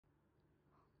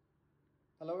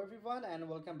Hello everyone and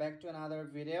welcome back to another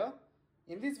video.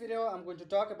 In this video I'm going to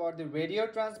talk about the radio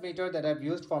transmitter that I've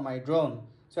used for my drone.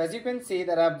 So as you can see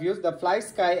that I've used the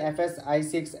Flysky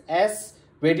FS-i6S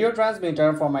radio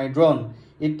transmitter for my drone.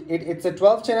 It's a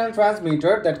 12 channel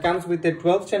transmitter that comes with a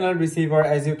 12 channel receiver,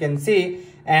 as you can see,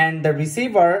 and the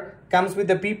receiver comes with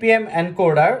the PPM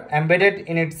encoder embedded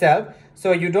in itself.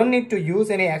 So you don't need to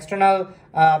use any external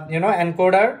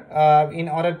encoder in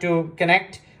order to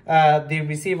connect the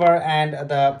receiver and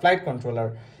the flight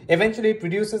controller. Eventually it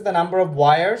reduces the number of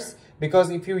wires, because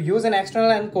if you use an external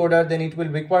encoder then it will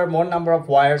require more number of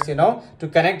wires to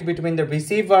connect between the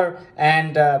receiver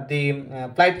and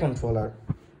the flight controller.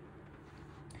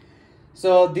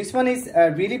 So this one is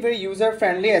really very user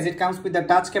friendly, as it comes with the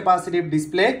touch capacitive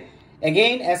display.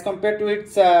 Again, as compared to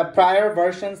its prior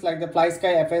versions like the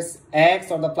Flysky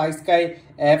FS-X or the Flysky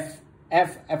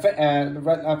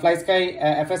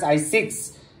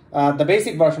FS-i6, the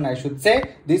basic version I should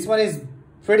say, this one is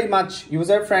pretty much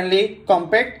user friendly,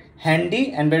 compact,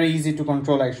 handy and very easy to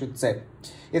control, I should say.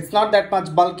 It's not that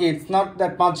much bulky, it's not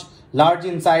that much large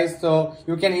in size, so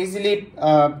you can easily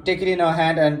take it in your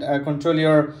hand and control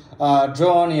your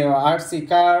drone, your RC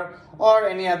car or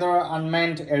any other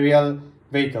unmanned aerial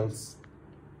vehicles.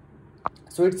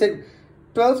 So it's a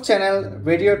 12 channel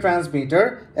radio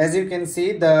transmitter. As you can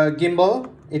see, the gimbal,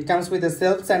 it comes with a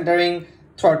self-centering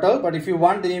throttle, but if you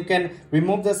want then you can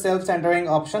remove the self-centering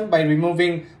option by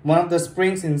removing one of the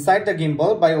springs inside the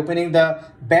gimbal by opening the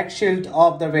back shield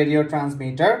of the radio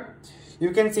transmitter.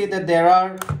 You can see that there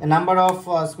are a number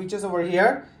of switches over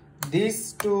here.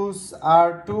 These twos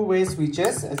are two-way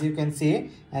switches, as you can see,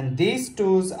 and these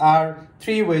twos are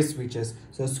three-way switches.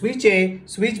 So switch A,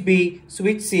 switch B,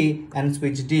 switch C and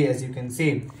switch D, as you can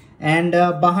see. And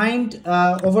behind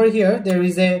over here there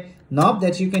is a knob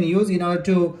that you can use in order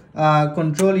to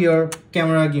control your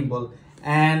camera gimbal,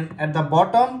 and at the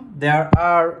bottom there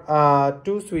are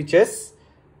two switches.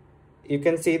 You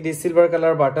can see the silver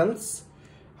color buttons.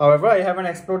 However, I haven't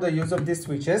explored the use of these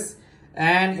switches.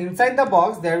 And inside the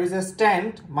box there is a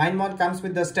stand. Mine one comes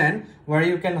with the stand where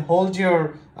you can hold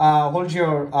your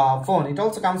phone. It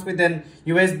also comes with an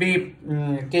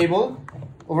USB cable.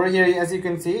 Over here, as you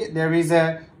can see, there is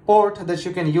a port that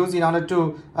you can use in order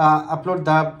to upload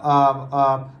the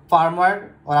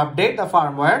firmware or update the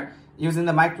firmware using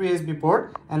the micro USB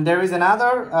port. And there is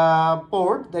another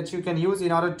port that you can use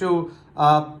in order to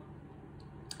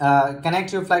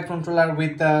connect your flight controller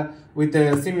with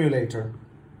the simulator.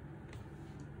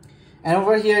 And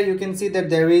over here you can see that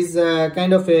there is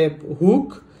kind of a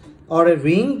hook or a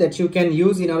ring that you can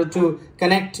use in order to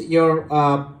connect your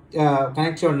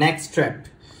neck strap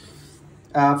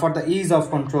for the ease of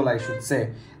control, I should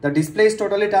say. The display is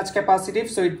totally touch capacitive,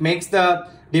 so it makes the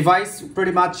device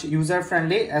pretty much user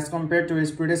friendly as compared to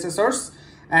its predecessors.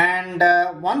 And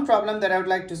one problem that I would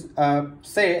like to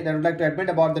admit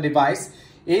about the device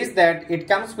is that it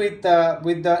comes with the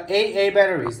AA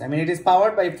batteries. I mean, it is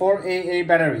powered by 4 AA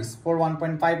batteries, 4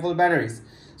 1.5 volt batteries.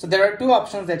 So there are two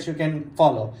options that you can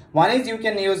follow. One is you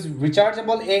can use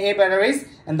rechargeable AA batteries,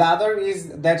 and the other is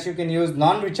that you can use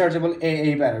non-rechargeable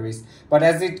AA batteries. But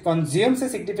as it consumes a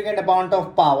significant amount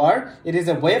of power, it is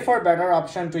a way for better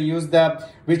option to use the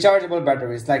rechargeable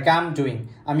batteries like I'm doing.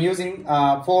 I'm using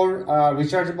 4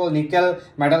 rechargeable nickel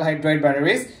metal hydride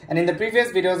batteries, and in the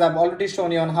previous videos I've already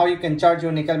shown you on how you can charge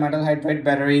your nickel metal hydride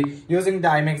battery using the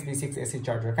IMAX V6 AC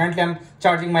charger. Currently I'm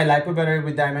charging my LiPo battery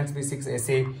with the IMAX V6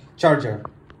 AC charger.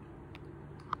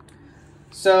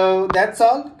 So that's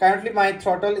all. Currently my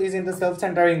throttle is in the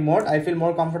self-centering mode. I feel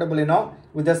more comfortable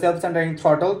with the self-centering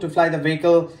throttle to fly the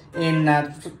vehicle in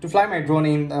to fly my drone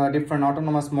in different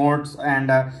autonomous modes and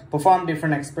perform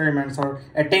different experiments or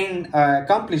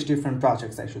accomplish different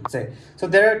projects, I should say. So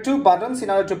there are two buttons in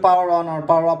order to power on or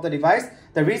power off the device.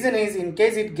 The reason is in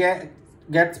case it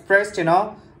gets pressed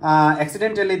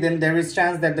accidentally, then there is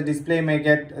chance that the display may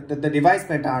the device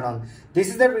may turn on. This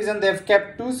is the reason they've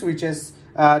kept two switches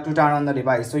to turn on the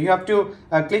device. So you have to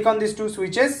click on these two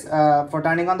switches for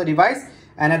turning on the device,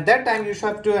 and at that time you should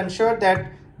have to ensure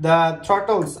that the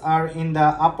throttles are in the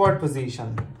upward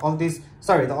position. All the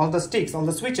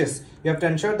switches, you have to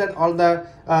ensure that all the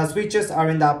switches are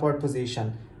in the upward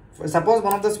position. Suppose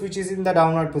one of the switches is in the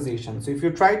downward position, so if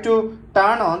you try to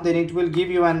turn on, then it will give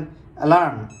you an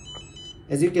alarm.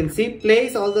 As you can see,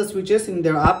 place all the switches in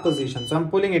their up position. So I'm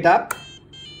pulling it up.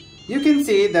 You can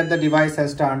see that the device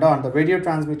has turned on. The radio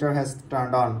transmitter has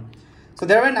turned on. So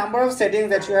there are a number of settings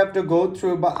that you have to go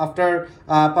through after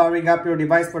powering up your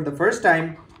device for the first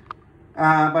time.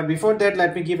 But before that,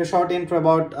 let me give a short intro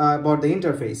about the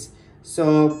interface.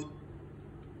 So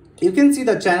You can see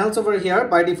the channels over here.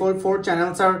 By default 4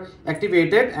 channels are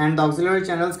activated, and the auxiliary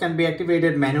channels can be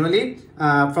activated manually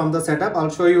from the setup.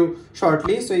 I'll show you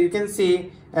shortly. So you can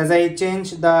see as I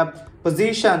change the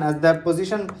position, as the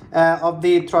position of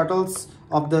the throttles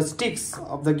of the sticks,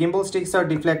 of the gimbal sticks are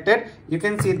deflected, you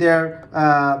can see their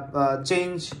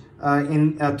change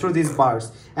through these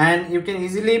bars, and you can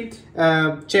easily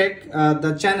check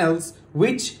the channels,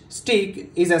 which stick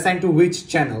is assigned to which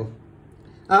channel.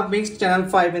 I've mixed channel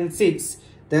 5 and 6.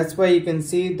 That's why you can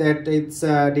see that it's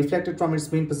deflected from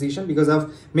its main position, because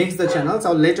I've mixed the channels.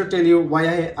 I'll later tell you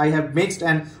why I have mixed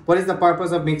and what is the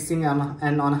purpose of mixing,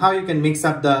 and on how you can mix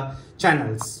up the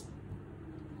channels.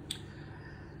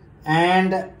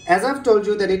 And as I've told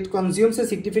you that it consumes a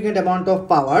significant amount of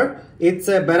power, it's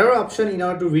a better option in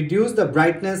order to reduce the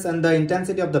brightness and the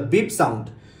intensity of the beep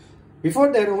sound.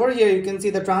 Before that, over here you can see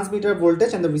the transmitter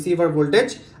voltage and the receiver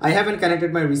voltage. I haven't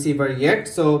connected my receiver yet,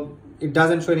 so it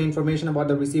doesn't show any information about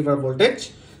the receiver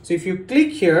voltage. So if you click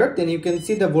here, then you can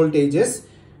see the voltages.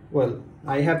 Well,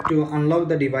 I have to unlock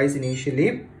the device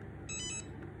initially.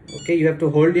 Okay, you have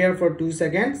to hold here for 2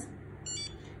 seconds.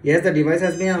 Yes, the device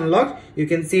has been unlocked. You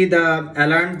can see the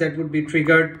alarms that would be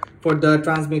triggered for the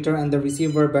transmitter and the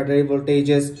receiver battery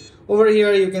voltages. Over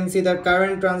here you can see the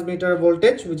current transmitter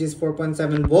voltage, which is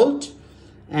 4.7 volt,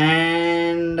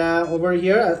 and over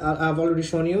here I've already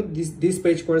shown you this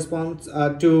page corresponds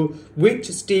to which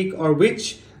stick or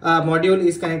which module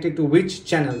is connected to which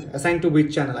channel, assigned to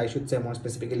which channel, I should say more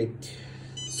specifically.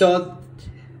 So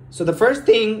the first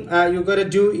thing you gotta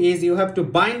do is you have to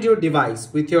bind your device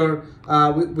with your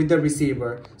with the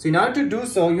receiver. So in order to do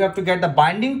so, you have to get the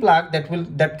binding plug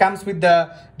that comes with the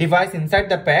device inside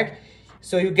the pack.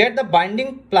 So you get the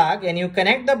binding plug and you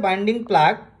connect the binding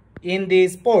plug in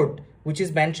this port, which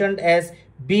is mentioned as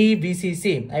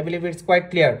BVCC. I believe it's quite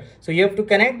clear. So you have to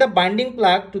connect the binding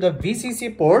plug to the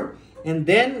VCC port, and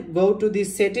then go to the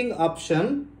setting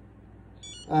option,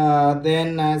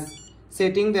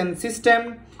 setting, then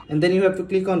system, and then you have to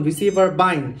click on receiver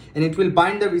bind, and it will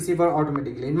bind the receiver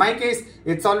automatically. In my case,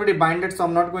 it's already binded, so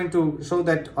I'm not going to show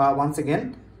that once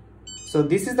again. So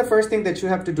this is the first thing that you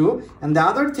have to do. And the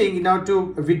other thing, in order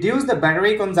to reduce the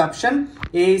battery consumption,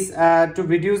 is to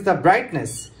reduce the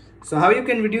brightness. So how you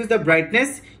can reduce the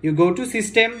brightness? You go to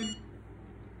system.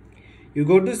 You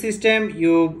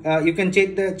can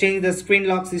change the screen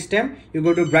lock system. You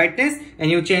go to brightness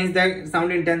and you change the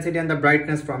sound intensity and the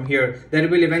brightness from here. That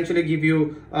will eventually give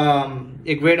you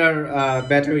a greater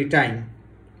battery time.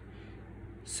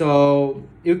 So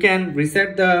you can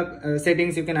reset the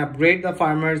settings, you can upgrade the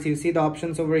firmwares. You see the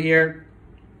options over here.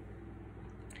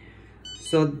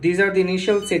 So these are the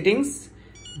initial settings.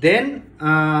 Then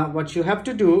what you have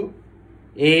to do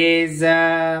is,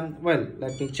 well,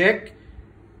 let me check.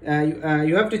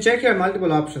 You have to check your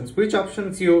multiple options, which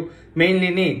options you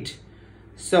mainly need.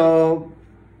 So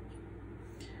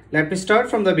let me start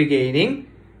from the beginning.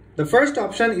 The first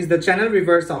option is the channel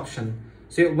reverse option.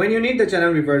 So when you need the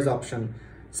channel reverse option,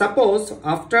 suppose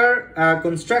after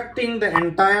constructing the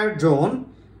entire drone,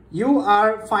 you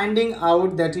are finding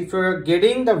out that if you're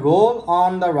getting the roll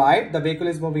on the right, the vehicle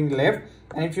is moving left,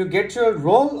 and if you get your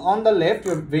roll on the left,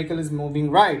 your vehicle is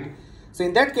moving right. So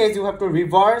in that case, you have to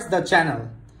reverse the channel.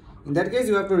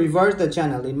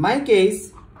 In my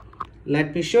case,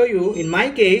 let me show you. In my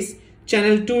case,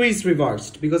 channel 2 is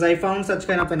reversed because I found such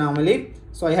kind of anomaly.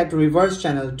 So I had to reverse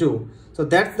channel 2. So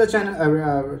that's the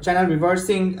channel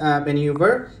reversing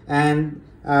maneuver, and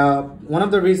one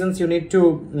of the reasons you need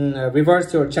to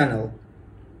reverse your channel.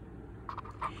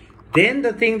 Then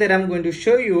the thing that I'm going to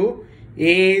show you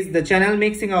is the channel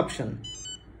mixing option.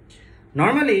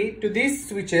 Normally to these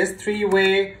switches,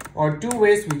 3-way or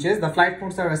 2-way switches, the flight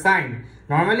modes are assigned.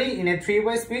 Normally in a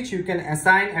 3-way switch you can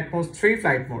assign at most 3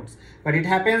 flight modes, but it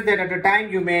happens that at a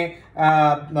time you may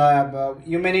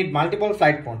need multiple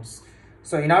flight modes.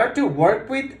 So in order to work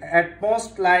with at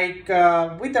most like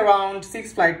with around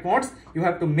 6 flight modes, you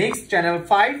have to mix channel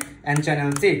 5 and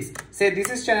channel 6. Say this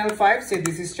is channel 5, say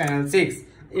this is channel 6.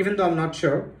 Even though I'm not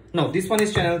sure. No, this one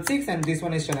is channel 6 and this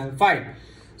one is channel 5.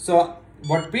 So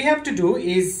what we have to do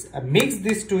is mix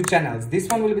these 2 channels. This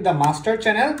one will be the master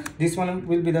channel, this one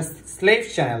will be the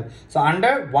slave channel. So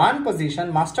under one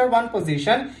position, master 1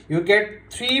 position, you get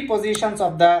 3 positions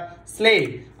of the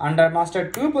slave. Under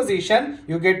master 2 position,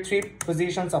 you get 3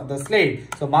 positions of the slave.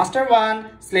 So master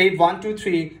 1, slave 1, 2,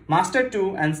 3, master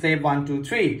 2 and slave 1, 2,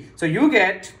 3. So you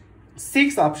get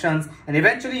 6 options, and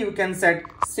eventually you can set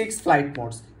 6 flight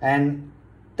modes, and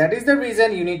that is the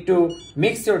reason you need to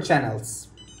mix your channels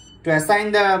to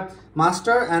assign the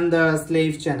master and the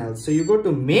slave channels. So you go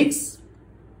to mix.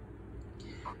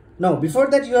 No, before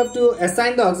that you have to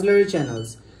assign the auxiliary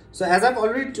channels. So as I've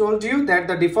already told you that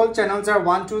the default channels are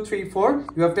 1, 2, 3, 4.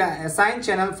 You have to assign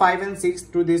channel 5 and 6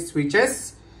 to these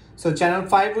switches. So channel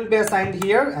 5 will be assigned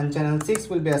here and channel 6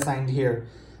 will be assigned here.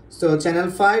 So channel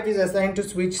 5 is assigned to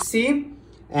switch C,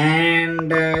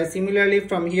 and similarly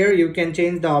from here you can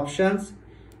change the options.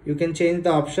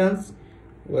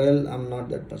 Well, I'm not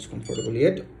that much comfortable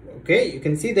yet. Okay, you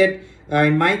can see that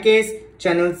in my case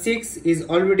channel 6 is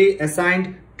already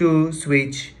assigned to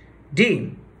switch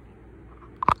D.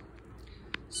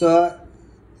 So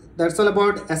that's all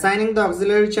about assigning the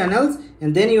auxiliary channels,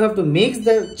 and then you have to mix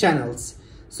the channels.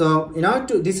 So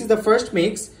this is the first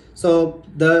mix. So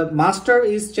the master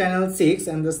is channel 6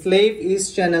 and the slave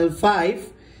is channel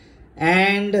 5,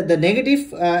 and the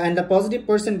negative and the positive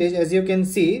percentage, as you can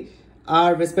see,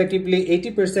 are respectively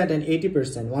 80% and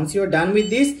 80%. Once you are done with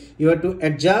this, you have to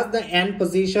adjust the end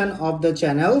position of the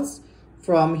channels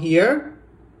from here.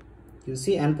 You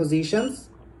see end positions.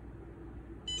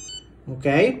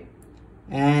 Okay,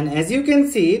 and as you can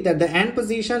see that the end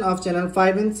position of channel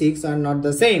 5 and 6 are not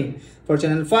the same. For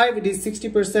channel 5 it is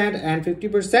 60% and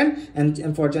 50%,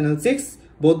 and for channel 6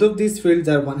 both of these fields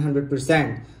are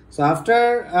 100%. So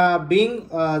after being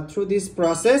through this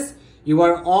process, you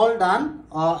are all done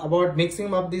about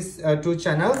mixing up these two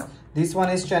channels. This one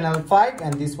is channel 5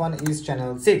 and this one is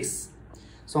channel 6.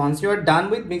 So once you are done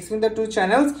with mixing the two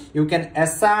channels, you can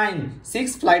assign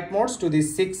 6 flight modes to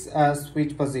these 6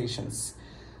 switch positions.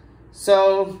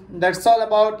 So that's all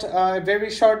about a very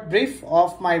short brief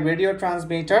of my radio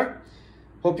transmitter.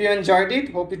 Hope you enjoyed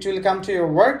it. Hope it will come to your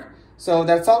work. So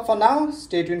that's all for now.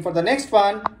 Stay tuned for the next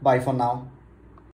one. Bye for now.